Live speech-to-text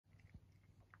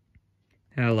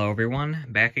Hello everyone,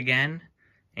 back again,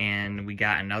 and we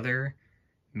got another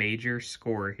major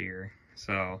score here.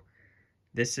 So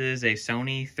this is a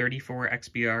Sony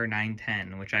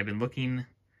 34XBR910, which I've been looking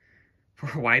for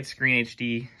widescreen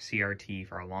HD CRT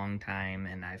for a long time,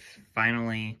 and I've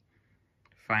finally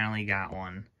got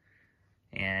one.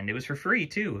 And it was for free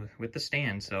too, with the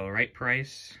stand, so right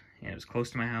price, and it was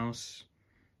close to my house.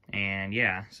 And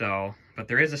yeah, but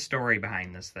there is a story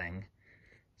behind this thing.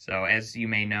 So as you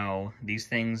may know, these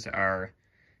things are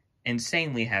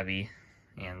insanely heavy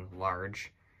and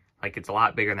large. Like, it's a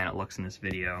lot bigger than it looks in this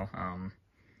video.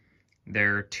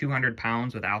 They're 200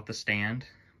 pounds without the stand,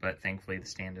 but thankfully the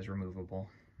stand is removable,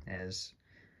 as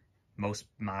most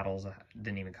models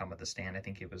didn't even come with the stand. I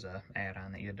think it was a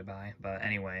add-on that you had to buy. But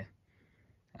anyway,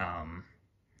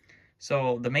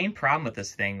 so the main problem with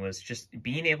this thing was just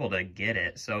being able to get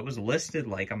it. So it was listed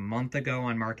like a month ago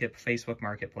on Facebook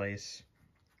Marketplace,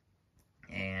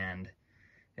 and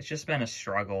it's just been a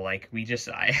struggle. Like,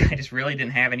 I just really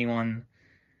didn't have anyone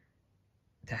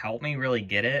to help me really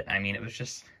get it. I mean, it was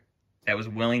just that was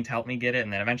willing to help me get it,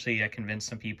 and then eventually I convinced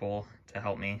some people to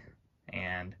help me,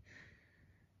 and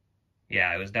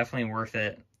yeah, it was definitely worth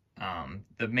it.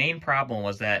 The main problem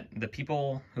was that the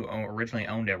people who originally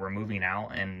owned it were moving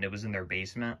out, and it was in their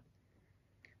basement.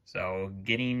 So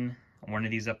getting one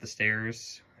of these up the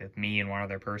stairs with me and one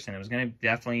other person, it was going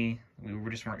to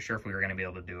we just weren't sure if we were going to be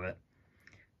able to do it.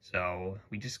 So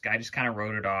I just kind of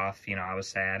wrote it off. You know, I was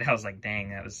sad. I was like,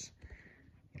 dang, that was,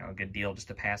 a good deal just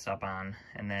to pass up on.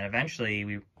 And then eventually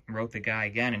we wrote the guy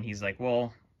again, and he's like,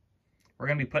 well, we're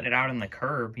going to be putting it out on the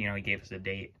curb. He gave us a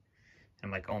date. And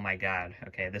I'm like, oh my God,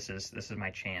 okay, this is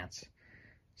my chance.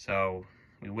 So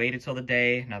we waited till the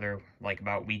day, another,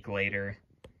 about a week later,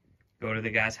 go to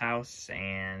the guy's house,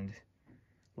 and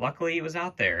luckily it was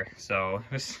out there. So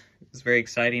it was very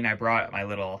exciting. I brought my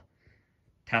little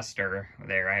tester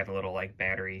there. I have a little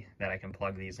battery that I can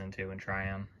plug these into and try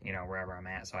them, wherever I'm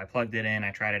at. So I plugged it in,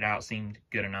 I tried it out, seemed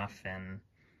good enough, and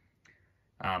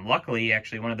luckily,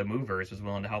 actually, one of the movers was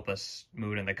willing to help us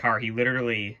move it in the car. He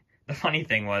literally, the funny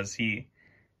thing was,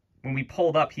 when we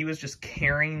pulled up, he was just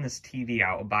carrying this TV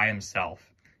out by himself.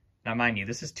 Now, mind you,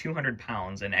 this is 200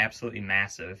 pounds and absolutely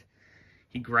massive.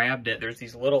 He grabbed it. There's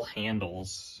these little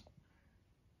handles,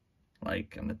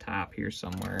 like on the top here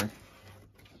somewhere.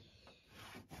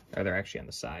 Or they're actually on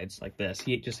the sides, like this.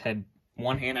 He just had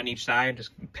one hand on each side,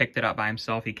 just picked it up by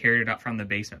himself. He carried it up from the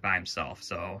basement by himself.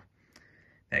 So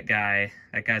that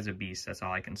guy's a beast, that's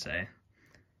all I can say.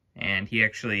 And he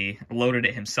actually loaded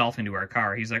it himself into our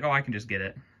car. He's like, oh, I can just get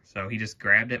it. So he just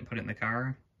grabbed it and put it in the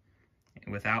car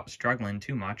without struggling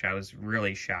too much. I was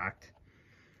really shocked.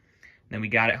 Then we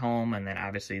got it home, and then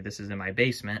obviously this is in my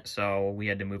basement, so we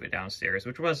had to move it downstairs,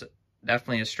 which was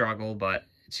definitely a struggle, but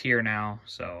it's here now,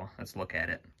 so let's look at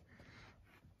it.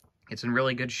 It's in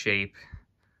really good shape.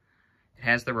 It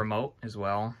has the remote as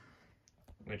well,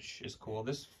 which is cool.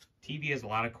 This TV has a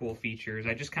lot of cool features.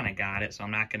 I just kind of got it, so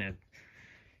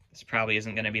this probably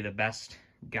isn't going to be the best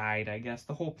guide, I guess.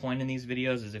 The whole point in these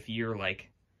videos is if you're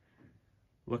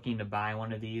looking to buy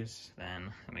one of these,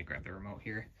 then let me grab the remote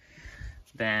here.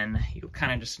 Then you'll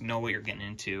kind of just know what you're getting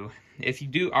into. If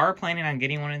you are planning on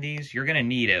getting one of these, you're going to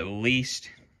need at least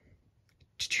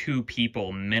 2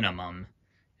 people minimum,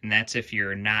 and that's if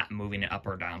you're not moving it up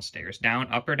or downstairs.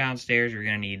 Up or downstairs, you're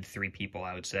going to need 3 people,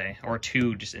 I would say, or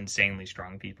 2 just insanely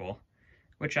strong people,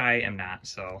 which I am not,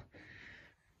 so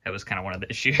that was kind of one of the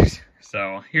issues.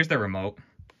 So here's the remote.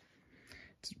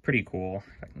 It's pretty cool.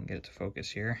 If I can get it to focus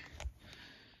here.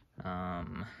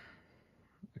 Okay,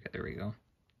 there we go.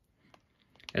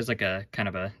 There's a kind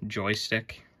of a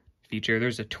joystick feature.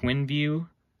 There's a twin view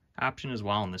option as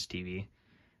well on this TV.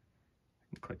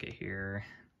 Click it here.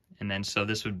 And then so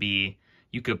this would be,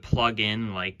 you could plug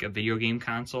in a video game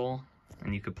console,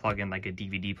 and you could plug in a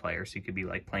DVD player, so you could be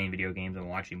playing video games and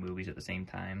watching movies at the same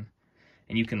time.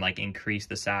 And you can increase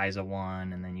the size of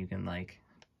one, and then you can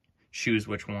choose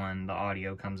which one the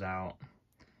audio comes out.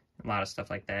 A lot of stuff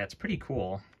like that. It's pretty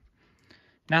cool.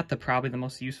 Not probably the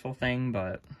most useful thing,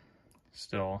 but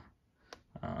still.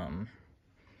 Let's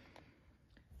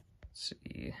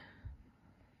see.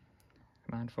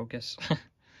 Come on, focus.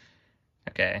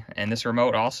 Okay, and this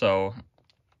remote also,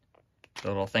 the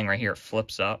little thing right here, it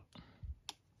flips up,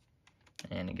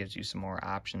 and it gives you some more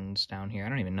options down here. I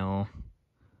don't even know.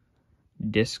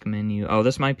 Disc menu. Oh,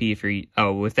 this might be if you're,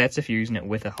 that's if you're using it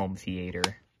with a home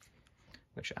theater,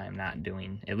 which I am not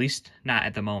doing. At least not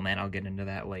at the moment. I'll get into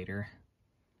that later.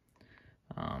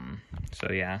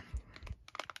 So yeah,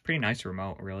 pretty nice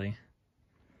remote, really.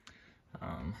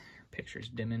 Picture's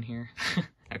dim in here.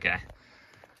 Okay.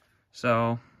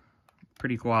 So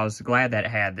pretty cool. I was glad that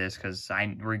it had this because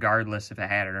regardless if it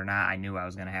had it or not, I knew I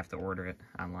was going to have to order it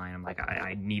online. I'm like,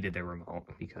 I needed the remote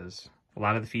because a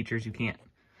lot of the features you can't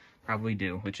probably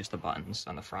do with just the buttons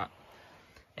on the front.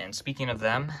 And speaking of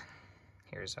them,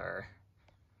 here's our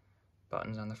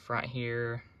buttons on the front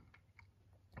here.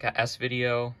 Got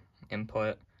S-video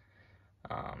input,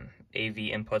 AV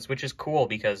inputs, which is cool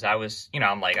because I was, you know,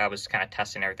 I was kind of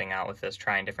testing everything out with this,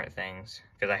 trying different things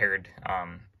because I heard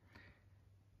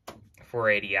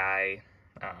 480i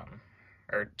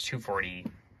or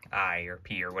 240i or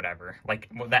P or whatever, like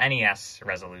the NES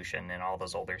resolution in all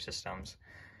those older systems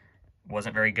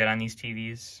wasn't very good on these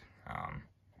TVs.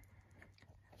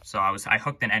 So I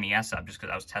hooked an NES up just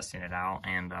because I was testing it out,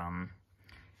 and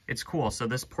it's cool. So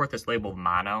this port that's labeled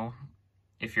mono,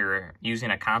 if you're using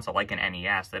a console like an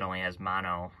NES that only has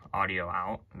mono audio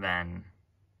out, then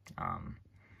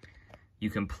you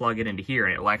can plug it into here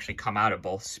and it will actually come out of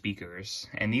both speakers.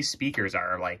 And these speakers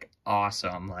are like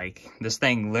awesome. Like this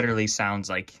thing literally sounds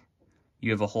like you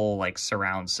have a whole like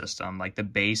surround system. Like the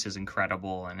bass is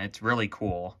incredible and it's really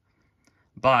cool.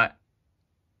 But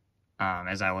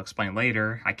as I will explain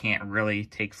later, I can't really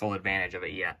take full advantage of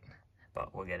it yet,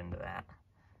 but we'll get into that.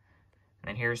 And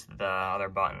then here's the other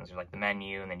buttons. There's like the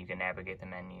menu, and then you can navigate the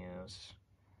menus.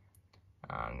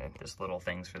 And just little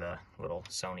things for the little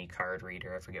Sony card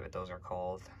reader. I forget what those are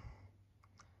called.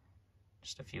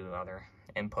 Just a few other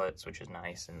inputs, which is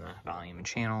nice, in the volume and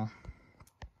channel.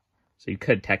 So you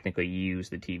could technically use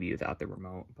the TV without the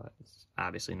remote, but it's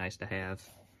obviously nice to have.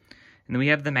 And then we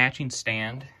have the matching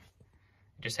stand.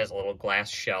 It just has a little glass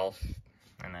shelf,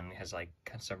 and then it has like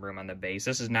some room on the base.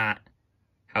 This is not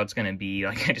how it's going to be.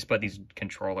 Like I just put these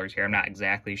controllers here. I'm not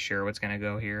exactly sure what's going to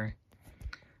go here.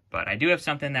 But I do have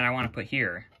something that I want to put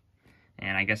here.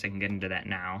 And I guess I can get into that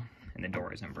now. And the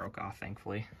door isn't broke off,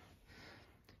 thankfully.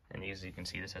 And as you can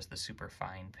see, this has the super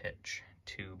fine pitch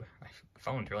tube. My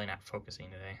phone's really not focusing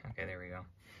today. Okay, there we go.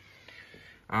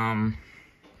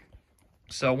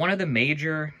 So one of the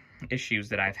major issues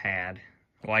that I've had,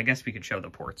 well, I guess we could show the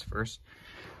ports first,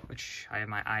 which I have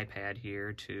my iPad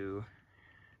here to,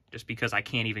 just because I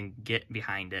can't even get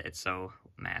behind it. It's so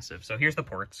massive. So here's the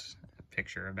ports,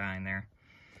 picture of behind there.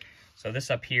 So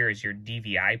this up here is your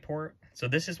DVI port. So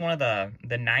this is one of the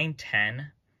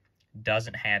 910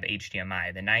 doesn't have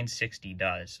HDMI. The 960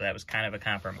 does. So that was kind of a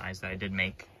compromise that I did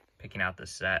make picking out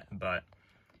this set. But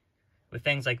with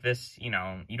things like this, you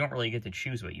know, you don't really get to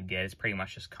choose what you get. It's pretty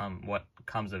much just what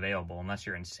comes available, unless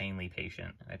you're insanely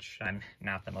patient, which I'm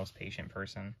not the most patient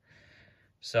person.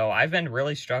 So I've been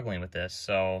really struggling with this.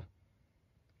 So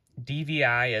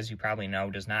DVI, as you probably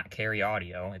know, does not carry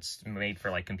audio. It's made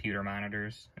for like computer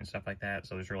monitors and stuff like that,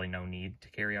 so there's really no need to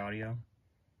carry audio.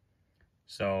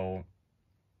 So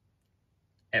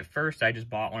at first I just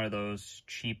bought one of those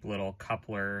cheap little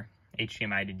coupler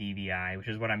HDMI to DVI, which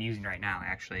is what I'm using right now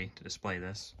actually to display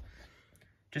this,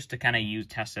 just to kind of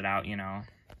test it out, you know.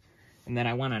 And then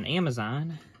I went on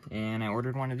Amazon and I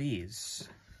ordered one of these.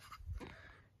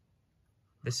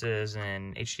 This is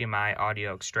an HDMI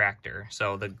audio extractor.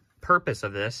 So the purpose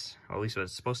of this, or at least what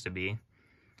it's supposed to be,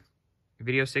 your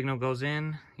video signal goes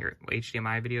in, your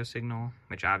HDMI video signal,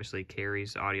 which obviously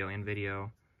carries audio and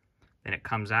video. Then it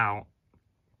comes out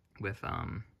with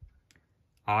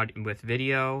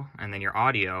video, and then your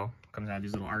audio comes out of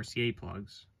these little RCA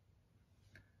plugs.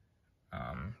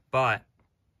 But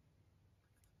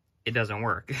it doesn't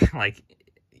work. Like,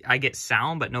 I get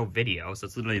sound but no video, so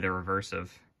it's literally the reverse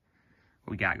of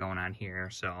we got going on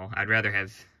here. So I'd rather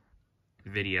have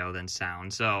video than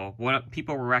sound. So what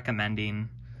people were recommending,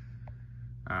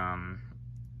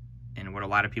 and what a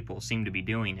lot of people seem to be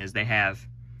doing, is they have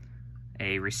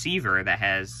a receiver that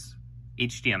has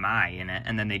HDMI in it,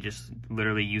 and then they just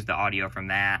literally use the audio from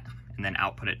that and then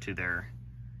output it to the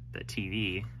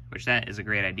TV, which that is a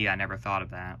great idea. I never thought of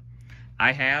that.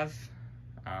 I have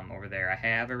over there, I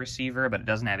have a receiver, but it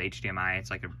doesn't have HDMI.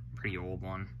 It's like a pretty old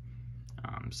one.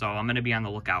 So I'm going to be on the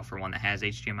lookout for one that has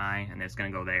HDMI, and it's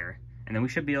going to go there. And then we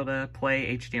should be able to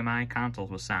play HDMI consoles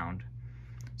with sound.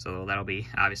 So that'll be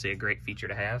obviously a great feature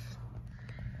to have.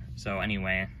 So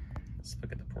anyway, let's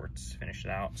look at the ports, finish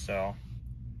it out. So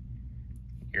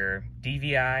your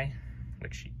DVI,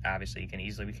 which obviously can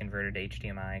easily be converted to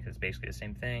HDMI because it's basically the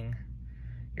same thing.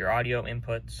 Your audio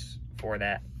inputs for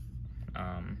that.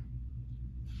 And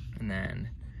then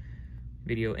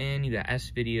video in, you got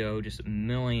S-video, just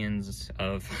millions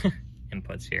of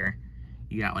inputs here.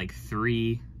 You got like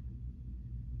 3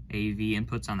 AV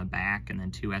inputs on the back and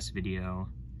then 2 S-video.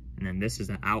 And then this is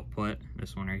an output,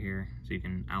 this one right here. So you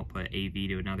can output AV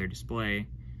to another display.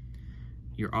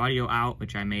 Your audio out,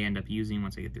 which I may end up using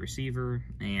once I get the receiver.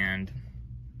 And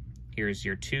here's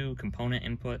your 2 component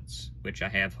inputs, which I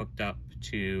have hooked up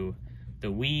to the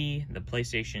Wii, the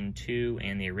PlayStation 2,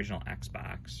 and the original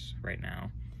Xbox right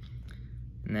now.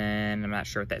 And then I'm not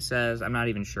sure what that says. I'm not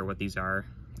even sure what these are.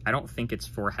 I don't think it's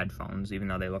for headphones, even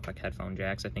though they look like headphone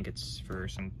jacks. I think it's for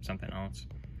something else.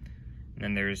 And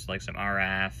then there's like some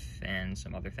RF and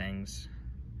some other things.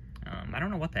 I don't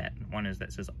know what that one is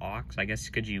that says aux. I guess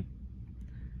could you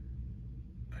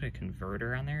put a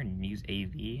converter on there and use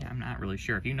AV? I'm not really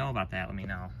sure. If you know about that, let me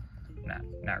know.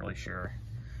 Not really sure.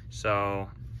 So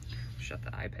shut the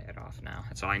iPad off now.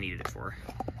 That's all I needed it for.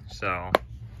 So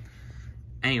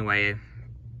anyway,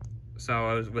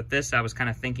 so with this, I was kind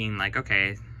of thinking like,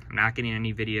 okay, I'm not getting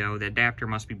any video. The adapter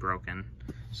must be broken.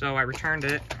 So I returned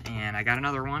it and I got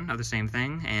another one of the same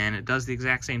thing, and it does the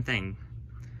exact same thing.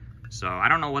 So I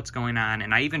don't know what's going on,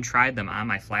 and I even tried them on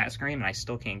my flat screen and I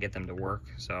still can't get them to work.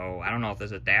 So I don't know if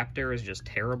this adapter is just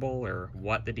terrible or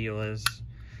what the deal is.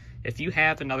 If you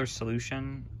have another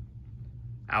solution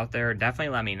out there,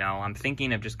 definitely let me know. I'm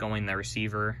thinking of just going the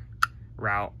receiver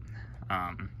route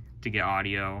to get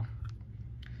audio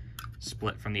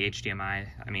split from the HDMI.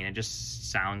 I mean, it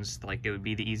just sounds like it would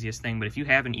be the easiest thing, but if you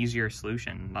have an easier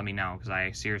solution, let me know, because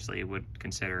I seriously would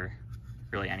consider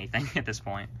really anything at this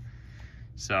point.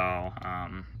 So,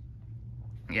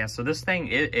 yeah, so this thing,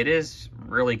 it is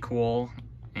really cool,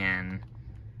 and,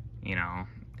 you know,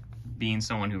 being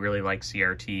someone who really likes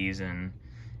CRTs and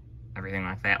everything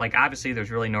like that, like, obviously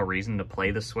there's really no reason to play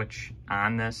the Switch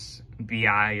on this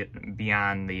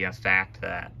beyond the fact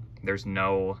that there's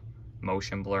no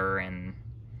motion blur, and,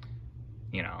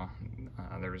 you know,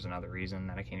 there was another reason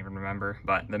that I can't even remember,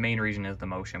 but the main reason is the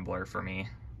motion blur for me.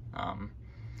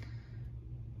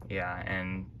 Yeah,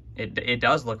 and it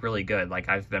does look really good. Like,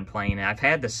 I've been playing it. I've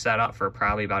had this set up for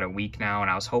probably about a week now, and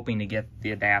I was hoping to get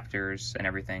the adapters and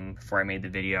everything before I made the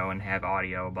video and have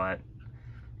audio, but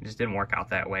it just didn't work out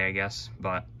that way, I guess.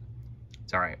 But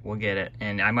it's all right, we'll get it.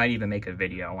 And I might even make a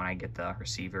video when I get the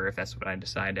receiver, if that's what I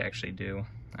decide to actually do.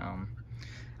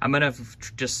 I'm gonna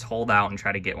just hold out and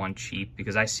try to get one cheap,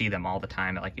 because I see them all the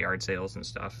time at like yard sales and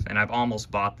stuff, and I've almost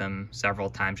bought them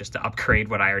several times just to upgrade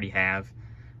what I already have,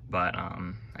 but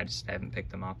I just haven't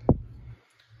picked them up.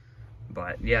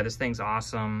 But yeah, this thing's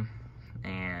awesome,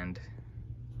 and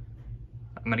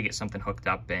I'm gonna get something hooked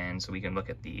up in so we can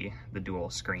look at the dual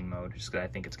screen mode, just because I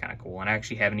think it's kind of cool, and I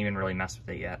actually haven't even really messed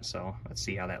with it yet, so let's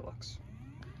see how that looks.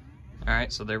 All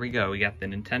right, so there we go. We got the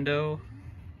Nintendo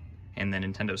and the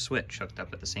Nintendo Switch hooked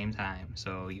up at the same time,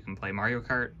 so you can play Mario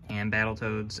Kart and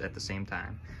Battletoads at the same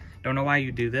time. Don't know why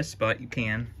you do this, but you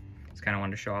can. Just kind of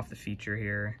wanted to show off the feature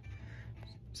here.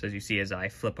 So as you see, as I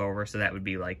flip over, so that would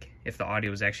be like if the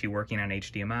audio was actually working on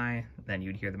HDMI, then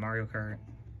you'd hear the Mario Kart.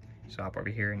 So hop over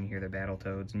here and you hear the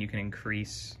Battletoads, and you can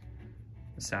increase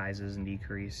the sizes and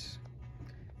decrease.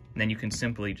 And then you can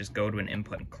simply just go to an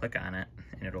input and click on it,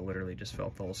 and it'll literally just fill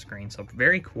up the whole screen. So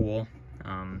very cool.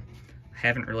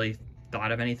 Haven't really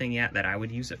thought of anything yet that I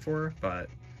would use it for, but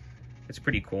it's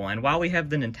pretty cool. And while we have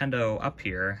the Nintendo up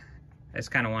here, I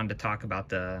just kind of wanted to talk about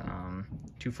the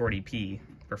 240p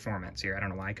performance here. I don't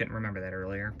know why I couldn't remember that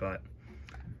earlier, but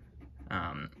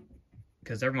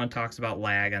because everyone talks about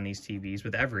lag on these TVs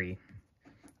with every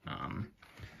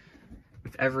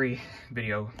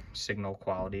video signal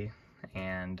quality,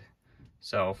 and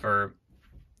so for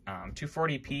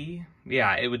 240p,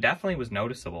 yeah, it would definitely was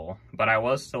noticeable, but I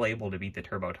was still able to beat the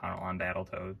turbo tunnel on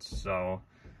Battletoads. So,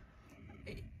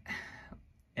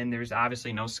 and there's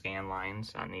obviously no scan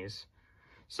lines on these.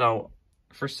 So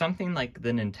for something like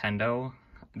the Nintendo,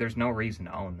 there's no reason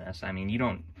to own this. I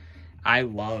mean, I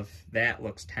love that.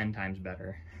 Looks 10 times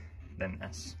better than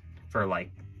this for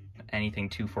like anything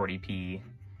 240p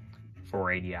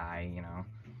 480i, you know.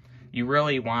 You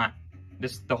really want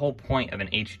this, the whole point of an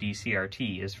HD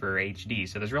CRT is for HD,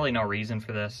 so there's really no reason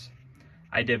for this.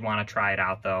 I did want to try it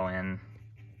out though, and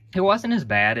it wasn't as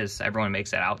bad as everyone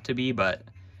makes it out to be, but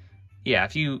yeah,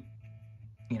 if you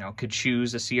could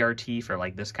choose a CRT for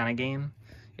like this kind of game,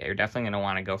 yeah, you're definitely going to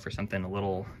want to go for something a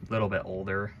little bit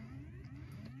older,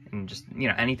 and just,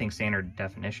 anything standard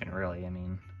definition really, I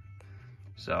mean.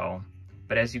 So,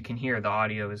 but as you can hear, the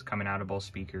audio is coming out of both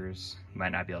speakers. You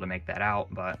might not be able to make that out,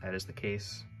 but that is the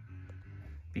case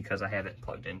because I have it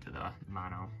plugged into the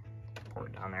mono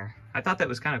port down there. I thought that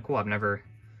was kind of cool. I've never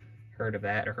heard of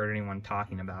that or heard anyone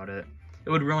talking about it. It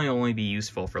would really only be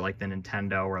useful for like the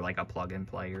Nintendo or like a plug-and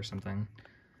play or something.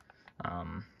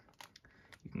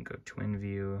 You can go twin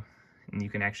view, and you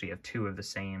can actually have two of the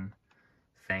same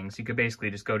things. You could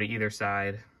basically just go to either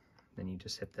side, then you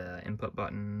just hit the input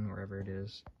button wherever it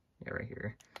is. Yeah, right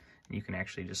here. And you can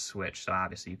actually just switch. So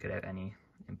obviously you could have any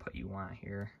input you want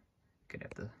here. You could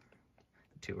have the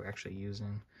two we're actually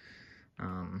using.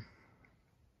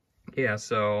 Yeah,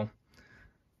 so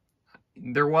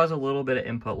there was a little bit of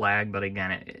input lag, but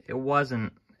again, it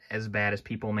wasn't as bad as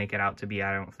people make it out to be,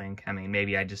 I don't think. I mean,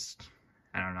 maybe I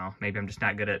don't know, maybe I'm just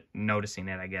not good at noticing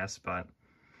it, I guess, but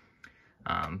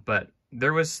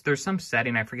there's some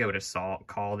setting, I forget what it's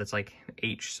called, it's like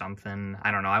H something,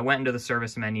 I don't know. I went into the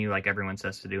service menu like everyone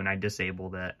says to do, and I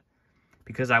disabled it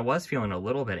because I was feeling a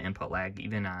little bit of input lag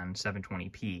even on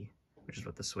 720p, which is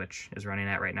what the Switch is running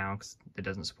at right now because it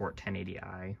doesn't support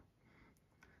 1080i.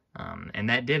 And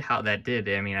that did,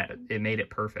 I mean, it made it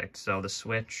perfect. So the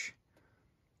Switch,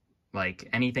 like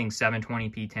anything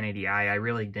 720p, 1080i, I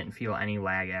really didn't feel any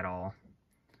lag at all.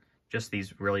 Just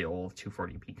these really old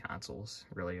 240p consoles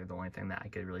really are the only thing that I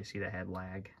could really see that had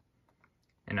lag.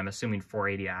 And I'm assuming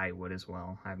 480i would as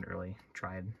well. I haven't really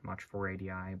tried much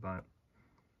 480i, but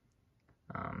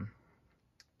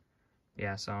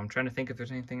yeah, so I'm trying to think if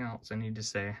there's anything else I need to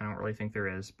say. I don't really think there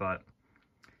is, but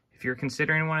if you're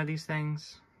considering one of these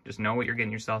things, just know what you're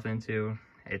getting yourself into.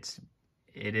 It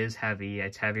is heavy.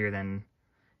 It's heavier than,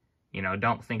 you know,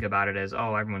 don't think about it as,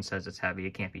 oh, everyone says it's heavy,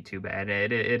 it can't be too bad.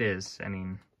 It is. I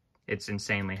mean, it's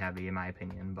insanely heavy in my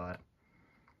opinion, but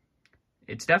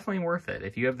it's definitely worth it.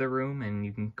 If you have the room and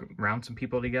you can round some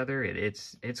people together,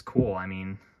 it's cool. I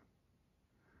mean,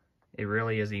 it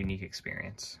really is a unique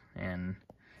experience. And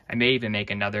I may even make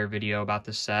another video about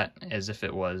this set as if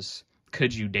it was,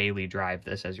 could you daily drive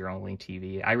this as your only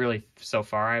TV? I really, so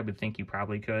far, I would think you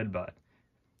probably could, but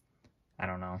I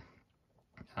don't know.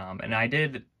 And I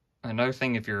did, another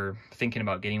thing, if you're thinking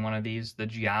about getting one of these, the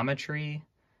geometry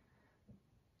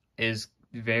is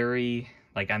very,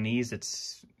 like on these,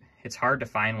 it's hard to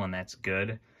find one that's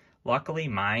good. Luckily,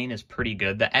 mine is pretty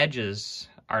good. The edges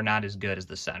are not as good as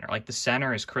the center. Like the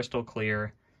center is crystal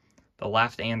clear. The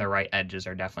left and the right edges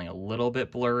are definitely a little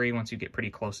bit blurry once you get pretty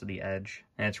close to the edge.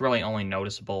 And it's really only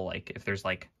noticeable like if there's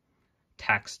like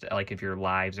text, like if your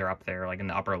lives are up there, like in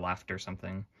the upper left or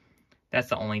something. That's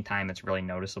the only time it's really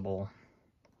noticeable.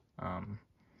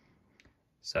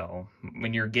 So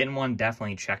when you're getting one,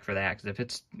 definitely check for that, because if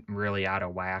it's really out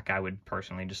of whack, I would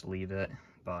personally just leave it,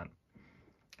 but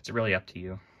it's really up to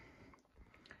you.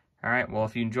 Alright, well,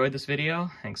 if you enjoyed this video,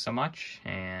 thanks so much,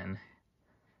 and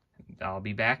I'll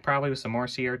be back probably with some more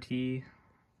CRT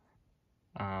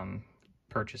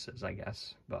purchases, I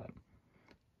guess. But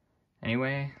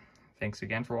anyway, thanks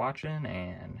again for watching,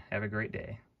 and have a great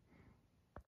day.